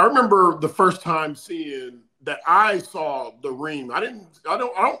remember the first time seeing that I saw the ream. I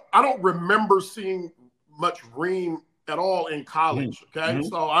don't remember seeing much ream at all in college. Okay.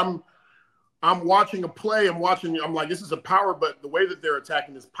 So I'm watching a play. I'm like, this is a power, but the way that they're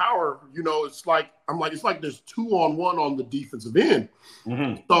attacking this power, it's like there's 2-on-1 on the defensive end.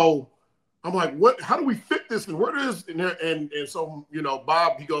 So I'm like, how do we fit this and what is and so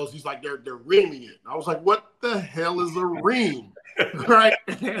Bob, he's like, they're reaming it. I was like, what the hell is a ream? Right.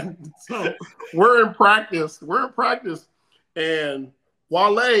 And so we're in practice. And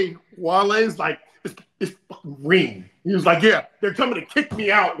Wale's like, it's fucking ream. He was like, yeah, they're coming to kick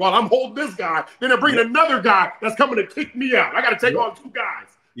me out while I'm holding this guy. Then they're bringing another guy that's coming to kick me out. I got to take on two guys.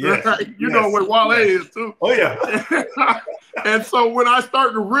 Yes. Right? You know what Wale is too. Oh, yeah. And so when I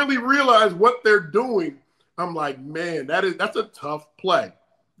start to really realize what they're doing, I'm like, man, that's a tough play.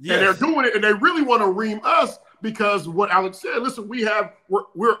 Yes. And they're doing it, and they really want to ream us because what Alex said, listen,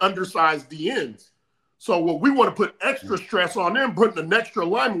 we're undersized DNs. So what we want to put extra stress on them, putting an extra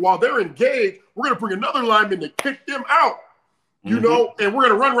lineman while they're engaged, we're going to bring another lineman to kick them out, you know, and we're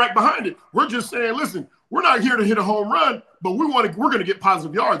going to run right behind it. We're just saying, listen, we're not here to hit a home run, but we're going to get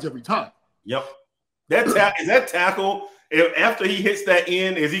positive yards every time. Yep. Is that tackle, after he hits that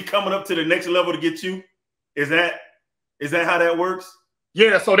end, is he coming up to the next level to get you? Is that how that works?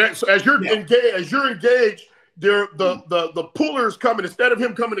 Yeah, so as you're engaged, the puller's coming. Instead of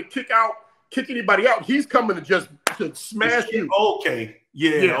him coming to kick anybody out, he's coming to smash you. Okay.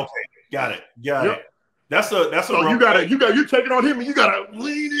 Yeah. Okay. Got it. That's a so you're taking on him and you gotta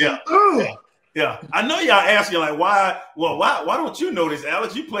lean in. Yeah. I know y'all asking like why don't you know this,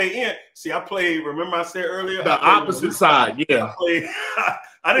 Alex? You play in. See, I played, remember I said earlier? The opposite side, yeah.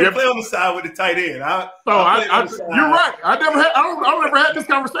 I didn't play on the side with the tight end. You're right. I don't ever had this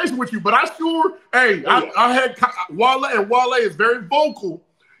conversation with you, but I had Wale, and Wale is very vocal.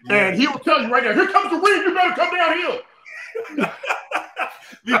 Yeah. And he'll tell you right now, here comes the ring, you better come downhill.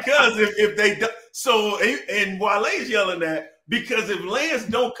 Because if they do, and Wale's yelling that, because if Lance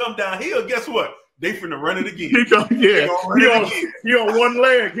don't come downhill, guess what? They finna run it again. He on one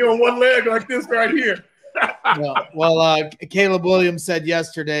leg. He on one leg like this right here. Well, Caleb Williams said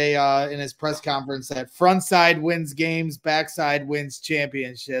yesterday in his press conference that front side wins games, backside wins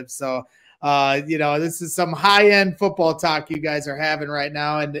championships. So this is some high-end football talk you guys are having right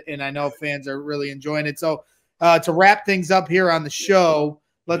now, and I know fans are really enjoying it. So to wrap things up here on the show,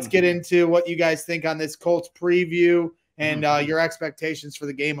 let's get into what you guys think on this Colts preview and your expectations for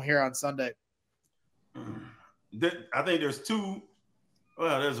the game here on Sunday. I think there's two.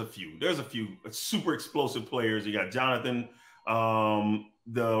 Well, there's a few super explosive players. You got Jonathan,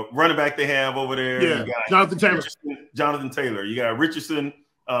 the running back they have over there. Yeah, you got Jonathan Taylor. You got Richardson,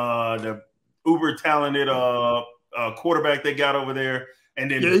 the uber talented quarterback they got over there.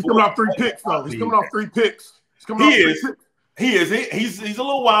 And then he's coming off 3 picks, though. He's coming off 3 picks. He is. He's a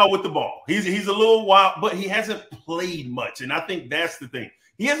little wild with the ball. He's a little wild, but he hasn't played much. And I think that's the thing.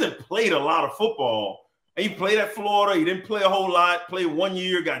 He hasn't played a lot of football. He played at Florida. He didn't play a whole lot. Played 1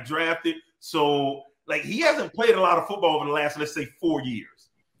 year, got drafted. So, he hasn't played a lot of football over the last, let's say, 4 years.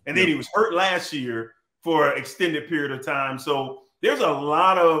 And then he was hurt last year for an extended period of time. So there's a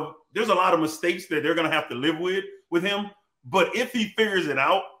lot of mistakes that they're going to have to live with him. But if he figures it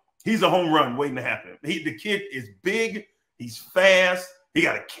out, he's a home run waiting to happen. The kid is big. He's fast. He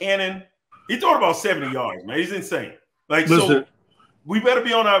got a cannon. He threw about 70 yards, man. He's insane. So we better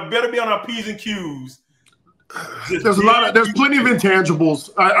be on our P's and Q's. There's plenty of intangibles.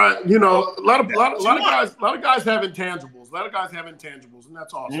 A lot of guys have intangibles. And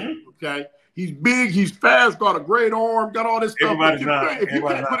that's awesome. Okay, he's big, he's fast, got a great arm, got all this stuff.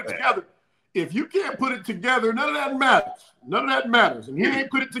 If you can't put it together, none of that matters. And he ain't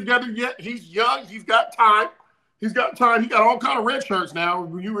put it together yet. He's young. He's got time. He got all kind of red shirts now.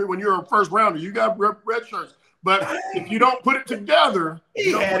 When you're a first rounder, you got red shirts. But if you don't put it together,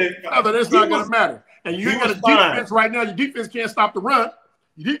 it's not going to matter. And you got a defense right now. Your defense can't stop the run.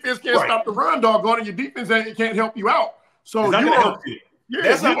 Your defense can't stop the run, doggone it. Your defense can't help you out. So that's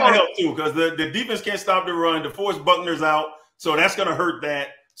not going to help too, because the defense can't stop the run. DeForest Buckner's out, so that's going to hurt that.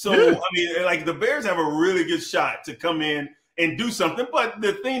 So the Bears have a really good shot to come in and do something. But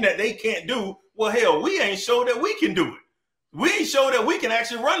the thing that they can't do, we ain't showed that we can do it. We ain't showed that we can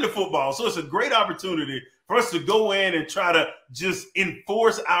actually run the football. So it's a great opportunity for us to go in and try to just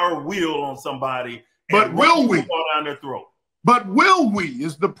enforce our will on somebody. But will we? Down their throat. But will we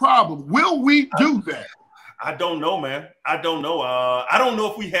is the problem. Will we do that? I don't know, man. I don't know. I don't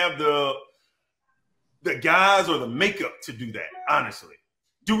know if we have the guys or the makeup to do that, honestly.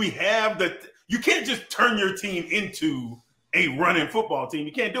 Do we have you can't just turn your team into a running football team.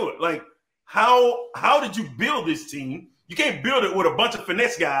 You can't do it. How did you build this team? You can't build it with a bunch of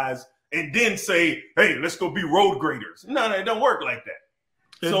finesse guys and then say, hey, let's go be road graders. No, it don't work like that.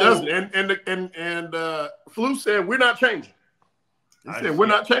 It doesn't. And Flu said we're not changing. He said we're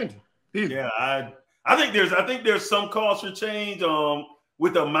not changing. Yeah, I think there's some cause for change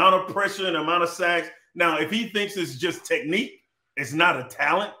with the amount of pressure and the amount of sacks. Now, if he thinks it's just technique, it's not a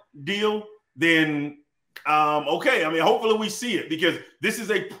talent deal, then okay. I mean, hopefully we see it, because this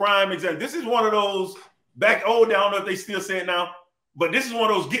is a prime example. This is one of those I don't know if they still say it now, but this is one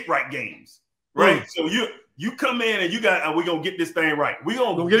of those get right games. right? So you come in and you got we're gonna get this thing right. We're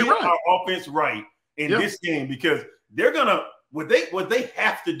gonna get our offense right in this game because they're gonna what they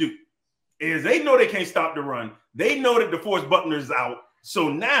have to do is they know they can't stop the run. They know that DeForest Buckner is out. So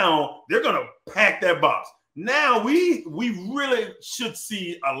now they're gonna pack that box. Now we really should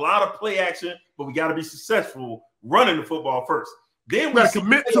see a lot of play action, but we got to be successful running the football first. Then we got to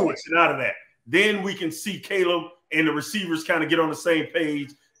commit to it. Out of that, then we can see Caleb and the receivers kind of get on the same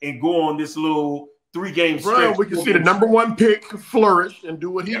page and go on this little 3-game stretch. We can see the number 1 pick flourish and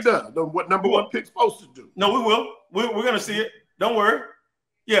do what he does. What number 1 pick's supposed to do. No, we will. We're gonna see it. Don't worry.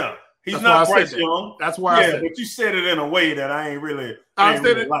 Yeah, he's not Bryce Young. That's why I said it. But you said it in a way that I ain't really. I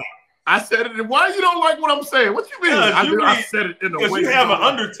said it. Why you don't like what I'm saying? What you mean? I said it in a way. Because you have an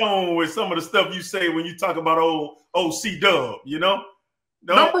undertone with some of the stuff you say when you talk about old C-Dub, you know?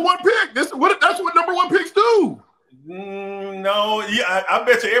 No? Number 1 pick. That's what number 1 picks do. No, yeah, I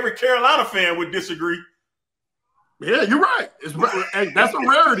bet you every Carolina fan would disagree. Yeah, you're right. That's a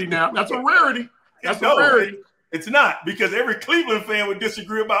rarity now. That's a rarity. That's a rarity. It's not, because every Cleveland fan would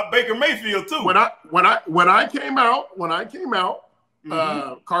disagree about Baker Mayfield too. When I came out.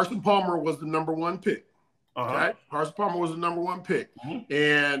 Carson Palmer was the number 1 pick. Okay? Carson Palmer was the number 1 pick.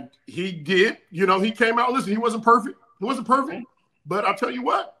 And he did, he came out. Listen, he wasn't perfect. But I'll tell you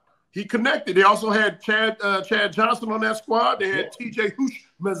what, he connected. They also had Chad Johnson on that squad. They had TJ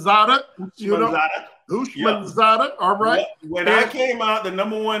Houshmandzadeh. Houshmandzadeh. All right. When I came out, the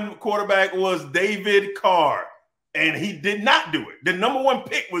number 1 quarterback was David Carr, and he did not do it. The number 1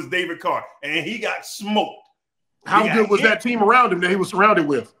 pick was David Carr, and he got smoked. How good was that team around him that he was surrounded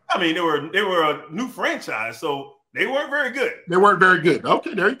with? I mean, they were a new franchise, so they weren't very good. They weren't very good.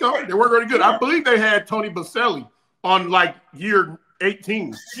 Okay, there you go. They weren't very good. I believe they had Tony Baselli on like year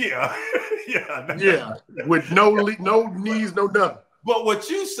 18. Yeah. With no knees, no nothing. But what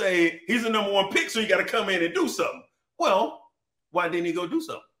you say, he's the number 1 pick, so you got to come in and do something. Well, why didn't he go do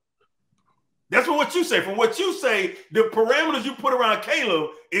something? That's what you say. From what you say, the parameters you put around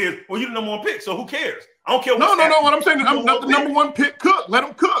Caleb is, well, you're the number 1 pick, so who cares? I don't care. No. What I'm saying, I'm not the number 1 pick. Cook. Let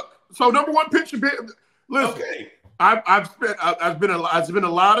him cook. So number 1 pick should be. Listen, okay. I've been a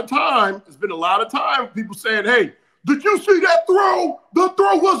lot of time. It's been a lot of time. People saying, "Hey, did you see that throw? The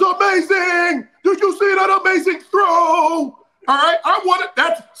throw was amazing. Did you see that amazing throw?" All right, I want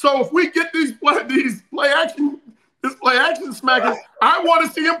it. So if we get these play action smacking, I want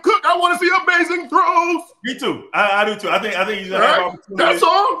to see him cook. I want to see amazing throws. Me too. I do too. I think he's gonna have opportunities. That's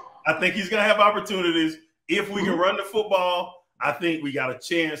all. I think he's going to have opportunities. If we can run the football, I think we got a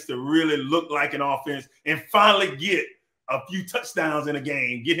chance to really look like an offense and finally get a few touchdowns in a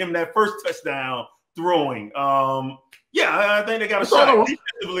game. Get him that first touchdown throwing. I think they got a shot.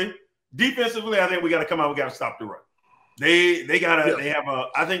 Defensively, I think we got to come out. We got to stop the run. I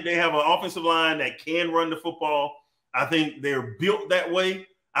think they have an offensive line that can run the football. I think they're built that way.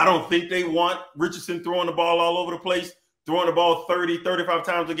 I don't think they want Richardson throwing the ball all over the place. Throwing the ball 30, 35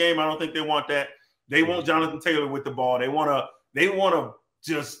 times a game. I don't think they want that. They want Jonathan Taylor with the ball. They want to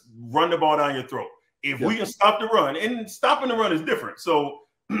just run the ball down your throat. If we can stop the run, and stopping the run is different. So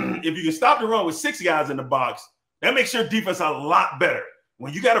if you can stop the run with 6 guys in the box, that makes your defense a lot better.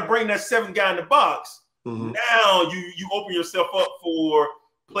 When you got to bring that 7th guy in the box, now you open yourself up for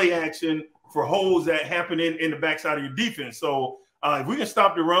play action, for holes that happen in the backside of your defense. So if we can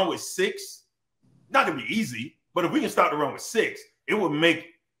stop the run with 6, not going to be easy. But if we can start the run with 6, it would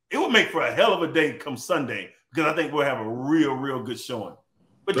make for a hell of a day come Sunday, because I think we'll have a real good showing.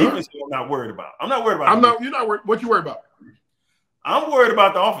 But defense, I'm not worried about. I'm not worried about. You're not worried. What you worried about? I'm worried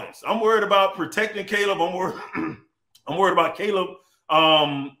about the offense. I'm worried about protecting Caleb. I'm worried about Caleb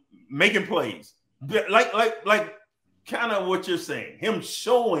making plays, like kind of what you're saying. Him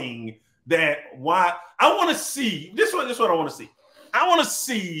showing that why I want to see this. This is what I want to see. I want to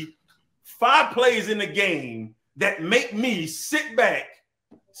see 5 plays in the game that make me sit back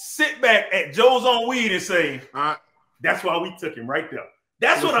at Joe's on weed and say, that's why we took him right there.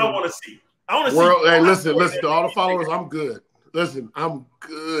 That's what I want to see. I want to see. Hey, listen to all the followers. I'm good. Listen, I'm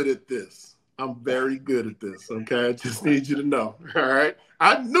good at this. I'm very good at this. Okay, I just need you to know. All right,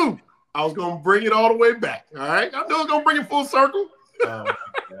 I knew I was gonna bring it all the way back. All right, I knew I was gonna bring it full circle.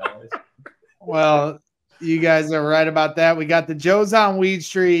 Well, you guys are right about that. We got the Joe's on Weed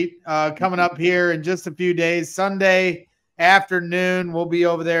Street coming up here in just a few days. Sunday afternoon, we'll be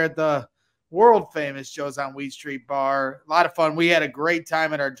over there at the world famous Joe's on Weed Street bar. A lot of fun. We had a great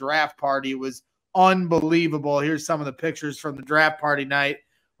time at our draft party. It was unbelievable. Here's some of the pictures from the draft party night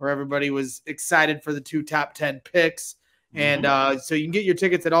where everybody was excited for the 2 top 10 picks. And so you can get your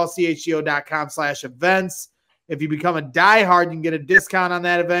tickets at allchgo.com/events. If you become a diehard, you can get a discount on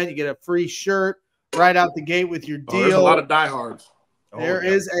that event. You get a free shirt right out the gate with your deal. There's a lot of diehards. There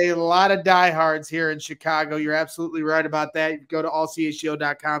is a lot of diehards here in Chicago. You're absolutely right about that. You go to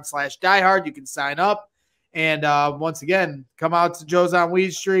allchgo.com/diehard. You can sign up. And once again, come out to Joe's on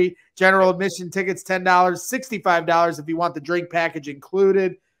Weed Street. General admission tickets, $10, $65 if you want the drink package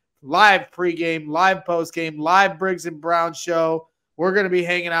included. Live pregame, live postgame, live Briggs and Brown show. We're going to be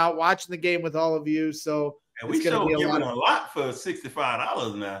hanging out, watching the game with all of you. So and we show giving a lot for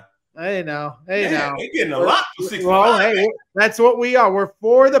 $65 now. Hey, now. They're getting a lot for $65. Well, hey, that's what we are. We're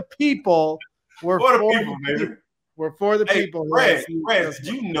for the people. We're for the people, baby. We're for the people. Brad, did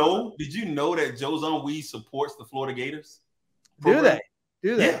you know that Joe's on Weed supports the Florida Gators? Do they?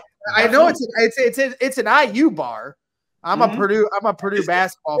 Yeah, I know it's an IU bar. I'm a Purdue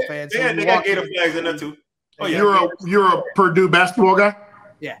basketball fan. So they got Gator flags in there too. Oh yeah, you're a Purdue basketball guy.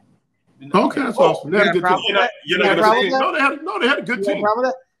 Yeah. Okay, that's awesome. They had a good team. No, they had a good team.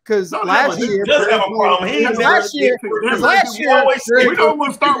 Because last year, does have a problem. Last year, we don't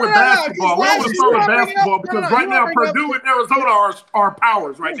want to start with basketball. We don't want to start with basketball because right now Purdue and Arizona are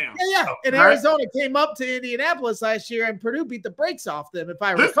powers right now. Yeah. And Arizona came up to Indianapolis last year, and Purdue beat the brakes off them, if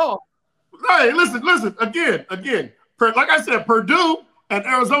I recall. Hey, listen. Again. Like I said, Purdue and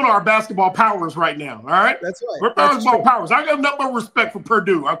Arizona are basketball powers right now. All right, that's right. We're basketball powers. I got nothing but respect for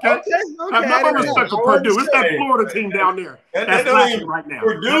Purdue. Okay. I have nothing but respect for Purdue. It's that Florida team down there that's laughing right now.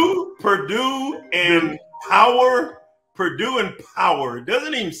 Purdue and power. Purdue and power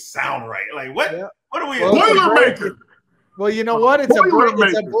doesn't even sound right. Like what? Yeah. What are we? Boilermaker. Well, you know what? It's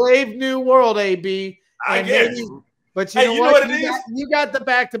a brave new world, AB. I guess. But you know what it is? You got the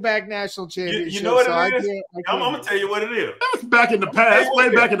back-to-back national championship. You know what it is? I'm gonna tell you what it is. That's back in the past. Way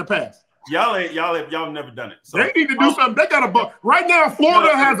back in the past. Y'all never done it. So, they need to do something. They got a right now.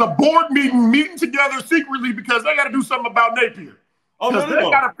 Florida has a board meeting together secretly because they got to do something about Napier. They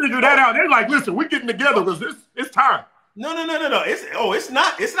got to figure that out. They're like, listen, we're getting together because it's time. No. It's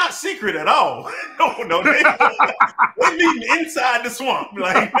not secret at all. No. We're meeting inside the swamp.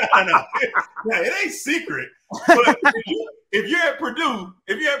 Like, no. It ain't secret. But if you're at Purdue,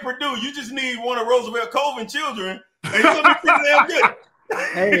 you just need one of Roosevelt Colvin children, and you're gonna be pretty damn good.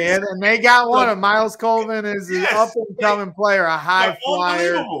 Hey, and they got one of Miles Colvin is an up-and-coming player, a high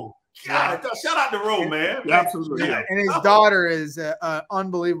flyer. Unbelievable. God, shout out to Roe, man. Yeah, absolutely. Yeah. And his daughter is an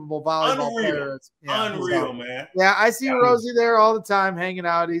unbelievable volleyball player. Unreal, man. Yeah, I see Rosie there all the time hanging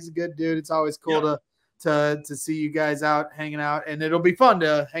out. He's a good dude. It's always cool to see you guys out hanging out. And it'll be fun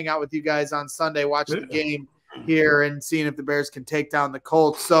to hang out with you guys on Sunday, watching the game here and seeing if the Bears can take down the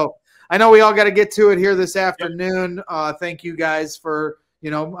Colts. So I know we all got to get to it here this afternoon. Thank you guys for,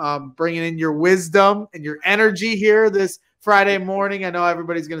 bringing in your wisdom and your energy here this Friday morning. I know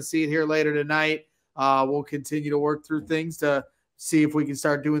everybody's going to see it here later tonight. We'll continue to work through things to see if we can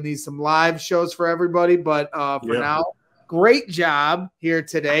start doing some live shows for everybody. But for now, great job here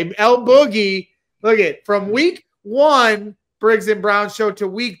today. El Boogie, look at from week 1 Briggs and Brown show to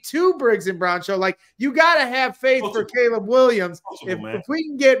week 2 Briggs and Brown show. Like, you got to have faith for Caleb Williams. If we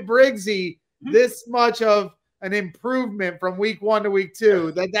can get Briggsy this much of an improvement from week 1 to week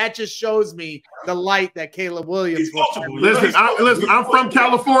 2, that just shows me the light that Caleb Williams will. Listen, I'm from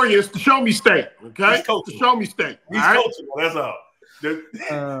California. It's the show me state, okay? It's the show me state. He's coachable, that's all.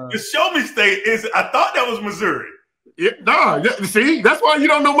 The show me state is, I thought that was Missouri. See, that's why you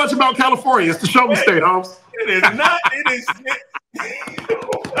don't know much about California. It's the show me state, Holmes. It is not. It is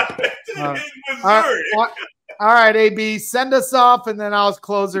Missouri. All right, AB, send us off, and then I'll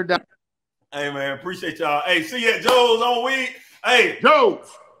close her down. Hey, man, appreciate y'all. Hey, see you at Joe's on Week. Hey, Joe's.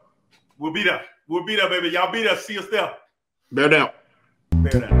 We'll be there. We'll be there, baby. Y'all be there. See us there. Bear down. We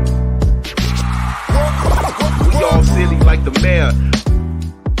all silly like the mayor.